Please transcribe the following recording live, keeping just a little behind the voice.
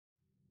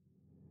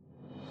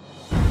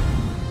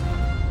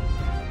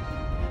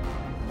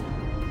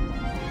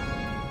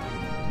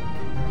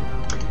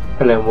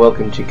Hello and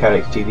welcome to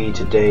CATEX TV.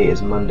 Today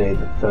is Monday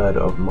the 3rd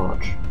of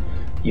March.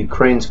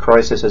 Ukraine's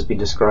crisis has been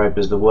described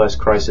as the worst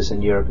crisis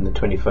in Europe in the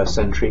 21st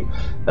century,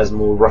 as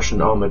more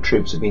Russian armoured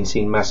troops have been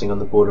seen massing on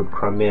the border of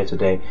Crimea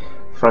today.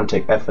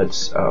 Frantic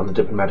efforts on the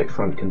diplomatic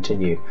front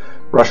continue.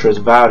 Russia has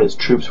vowed its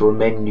troops will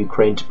remain in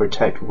Ukraine to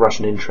protect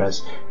Russian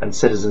interests and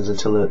citizens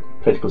until the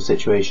political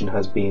situation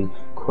has been,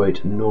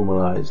 quote,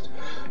 normalized.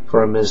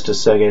 Foreign Minister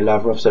Sergei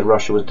Lavrov said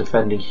Russia was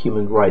defending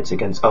human rights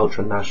against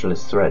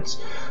ultra-nationalist threats.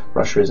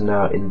 Russia is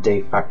now in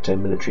de facto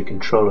military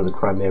control of the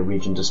Crimea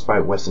region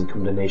despite Western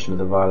condemnation of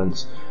the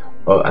violence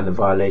and the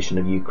violation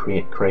of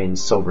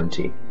Ukraine's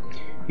sovereignty.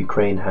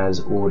 Ukraine has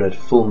ordered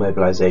full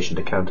mobilization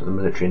to counter the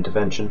military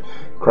intervention.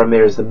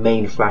 Crimea is the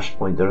main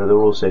flashpoint. There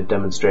are also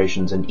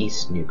demonstrations in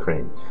eastern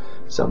Ukraine.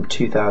 Some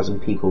 2,000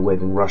 people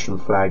waving Russian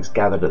flags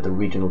gathered at the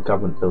regional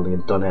government building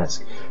in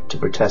Donetsk to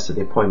protest at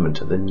the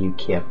appointment of the new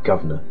Kiev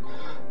governor.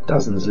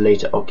 Dozens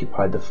later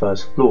occupied the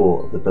first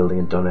floor of the building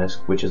in Donetsk,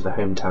 which is the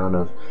hometown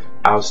of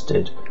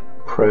ousted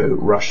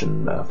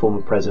pro-Russian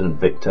former President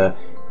Viktor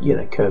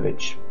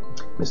Yanukovych.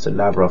 Mr.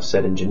 Lavrov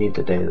said in Geneva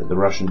today that the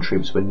Russian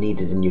troops were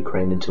needed in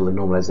Ukraine until the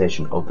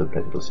normalization of the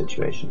political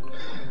situation.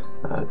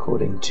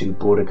 According to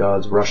border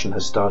guards, Russia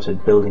has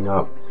started building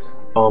up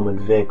armoured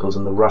vehicles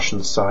on the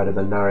Russian side of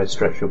the narrow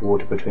stretch of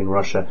water between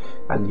Russia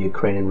and the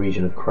Ukrainian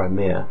region of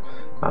Crimea.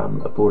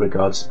 A border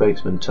guard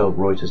spokesman told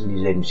Reuters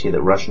news agency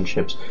that Russian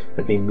ships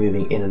had been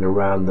moving in and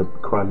around the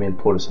Crimean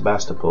port of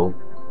Sebastopol,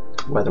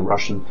 where the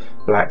Russian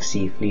Black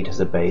Sea Fleet has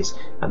a base,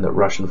 and that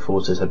Russian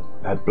forces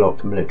had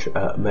blocked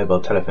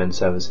mobile telephone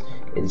service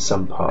in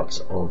some parts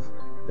of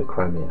the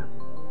Crimea.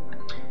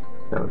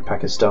 Now in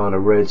Pakistan, a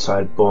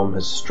roadside bomb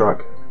has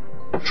struck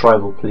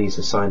tribal police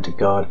assigned to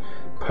guard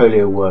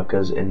polio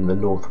workers in the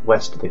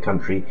northwest of the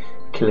country,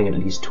 killing at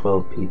least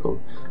 12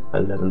 people.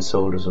 11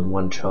 soldiers and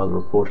 1 child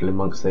were reportedly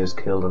amongst those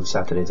killed on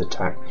Saturday's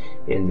attack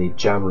in the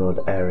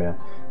Jamrod area,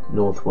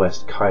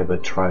 northwest Khyber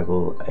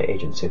tribal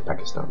agency of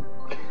Pakistan.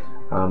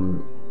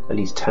 At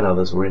least 10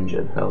 others were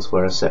injured.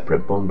 Elsewhere, a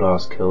separate bomb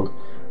blast killed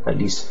at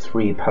least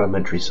 3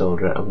 paramilitary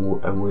soldiers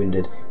and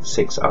wounded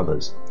 6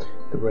 others.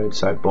 The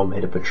roadside bomb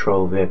hit a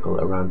patrol vehicle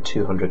around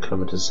 200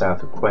 kilometers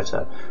south of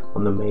Quetta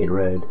on the main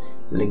road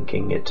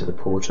linking it to the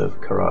port of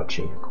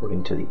Karachi,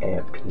 according to the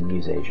AFP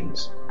news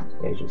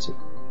agency.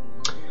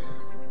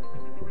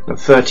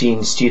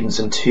 13 students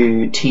and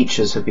 2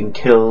 teachers have been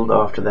killed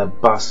after their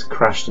bus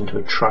crashed into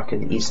a truck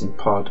in the eastern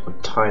part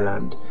of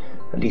Thailand.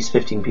 At least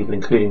 15 people,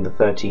 including the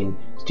 13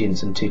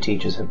 students and 2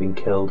 teachers, have been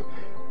killed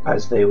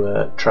as they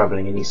were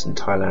travelling in eastern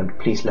Thailand.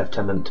 Police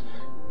Lieutenant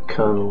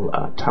Colonel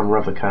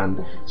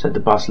Tamravakan said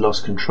the bus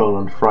lost control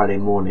on Friday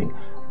morning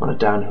on a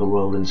downhill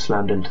road and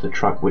slammed into the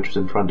truck which was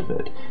in front of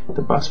it.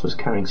 The bus was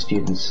carrying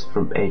students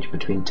from age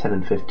between 10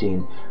 and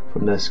 15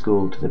 from their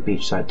school to the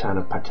beachside town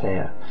of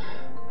Pattaya.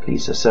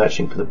 Police are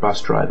searching for the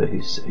bus driver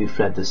who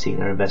fled the scene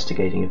and are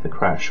investigating if the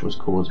crash was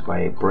caused by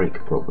a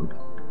brake problem.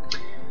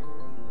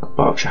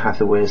 Berkshire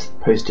Hathaway has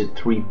posted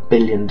 $3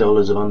 billion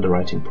of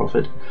underwriting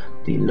profit.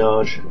 The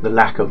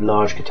lack of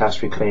large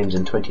catastrophe claims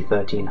in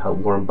 2013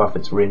 helped Warren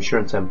Buffett's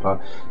reinsurance empire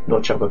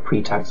notch up a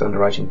pre-tax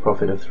underwriting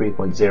profit of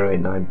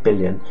 $3.089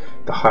 billion,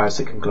 the highest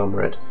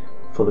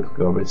for the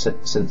conglomerate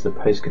since the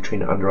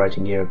post-Katrina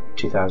underwriting year of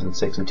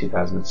 2006 and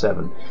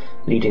 2007.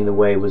 Leading the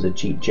way was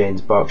Ajit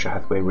Jain's Berkshire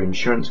Hathaway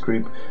Reinsurance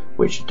Group,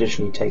 which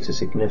traditionally takes a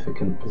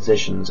significant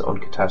positions on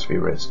catastrophe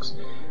risks.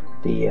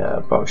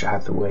 The Berkshire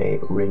Hathaway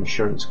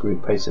Reinsurance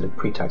Group posted a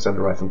pre-tax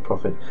underwriting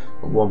profit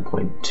of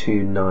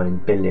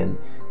 $1.29 billion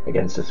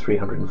against a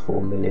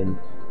 $304 million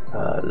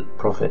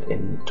profit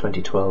in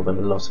 2012 and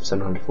a loss of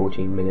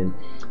 $714 million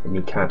in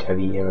the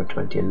cat-heavy year of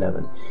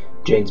 2011.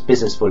 Jane's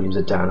business volumes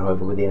are down,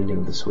 however, with the ending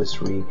of the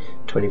Swiss Re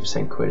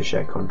 20% quota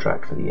share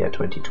contract for the year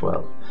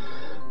 2012.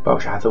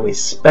 Berkshire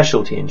Hathaway's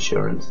specialty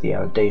insurance, the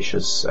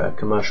audacious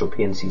commercial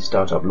P&C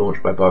startup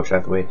launched by Berkshire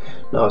Hathaway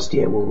last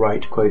year, will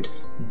write, quote,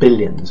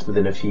 billions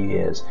within a few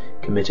years,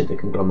 committed the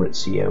conglomerate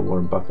CEO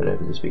Warren Buffett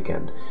over this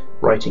weekend.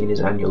 Writing in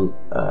his annual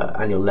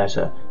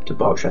letter to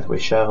Berkshire Hathaway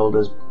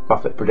shareholders,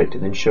 Buffett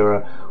predicted the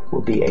insurer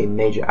will be a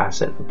major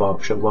asset for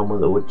Berkshire, one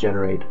that would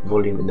generate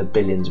volume in the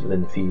billions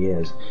within a few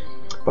years.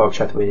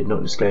 Berkshire Hathaway did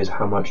not disclose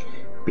how much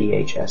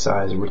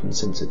BHSI has written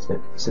since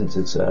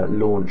its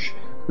launch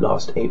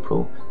last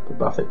April, but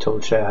Buffett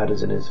told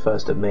shareholders in his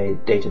 1st of May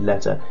dated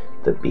letter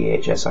that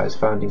BHSI's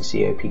founding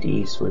CEO Peter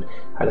Eastwood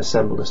had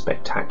assembled a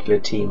spectacular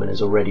team and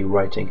is already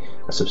writing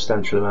a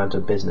substantial amount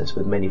of business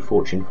with many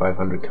Fortune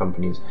 500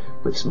 companies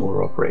with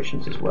smaller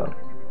operations as well.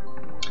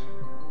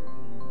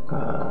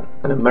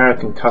 An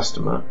American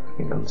customer, I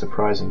think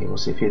unsurprisingly, we'll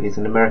see a few of these,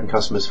 an American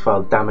customer has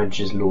filed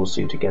damages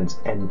lawsuit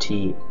against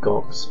Mt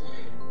Gox,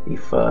 the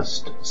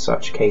first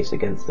such case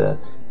against the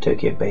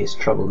Tokyo-based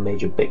troubled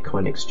major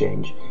Bitcoin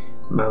exchange.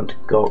 Mt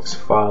Gox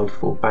filed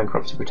for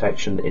bankruptcy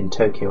protection in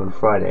Tokyo on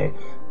Friday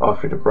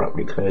after it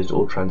abruptly closed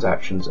all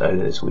transactions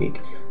earlier this week.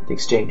 The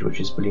exchange, which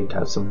is believed to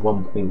have some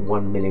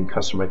 1.1 million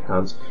customer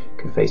accounts,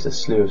 could face a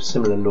slew of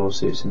similar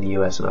lawsuits in the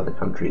US and other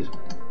countries.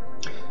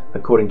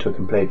 According to a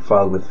complaint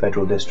filed with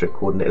Federal District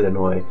Court in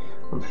Illinois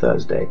On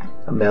Thursday,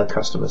 a male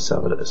customer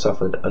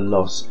suffered a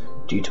loss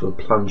due to a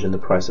plunge in the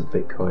price of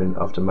Bitcoin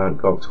after Mt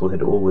Gox will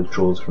hit all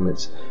withdrawals from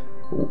its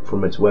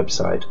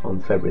website on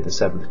February the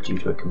 7th due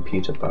to a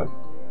computer bug.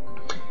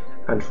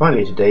 And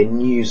finally today,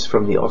 news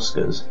from the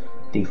Oscars.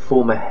 The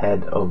former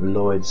head of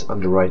Lloyd's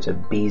underwriter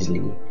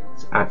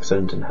Beazley's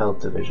Accident and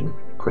Health Division,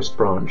 Chris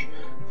Branch,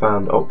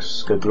 found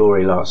Oscar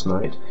glory last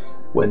night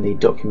when the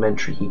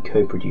documentary he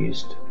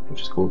co-produced,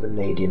 which is called The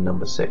Lady in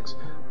Number 6,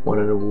 won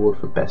an award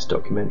for Best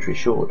Documentary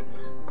Short.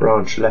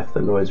 Branch left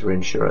the Lloyd's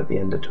reinsurer at the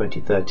end of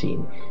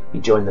 2013. He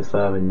joined the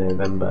firm in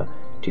November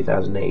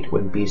 2008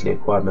 when Beazley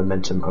acquired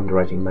Momentum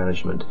Underwriting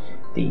Management,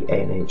 the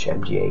A&H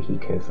MGA he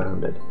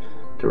co-founded.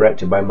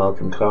 Directed by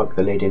Malcolm Clark,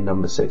 The Lady in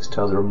Number 6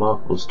 tells a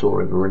remarkable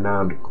story of a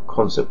renowned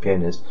concert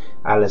pianist,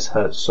 Alice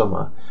Hertz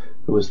Sommer,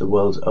 who was the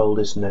world's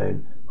oldest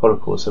known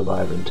Holocaust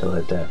survivor until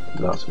her death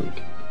last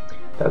week.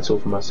 That's all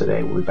from us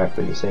today. We'll be back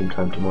at the same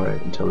time tomorrow.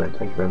 Until then,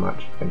 thank you very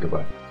much and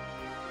goodbye.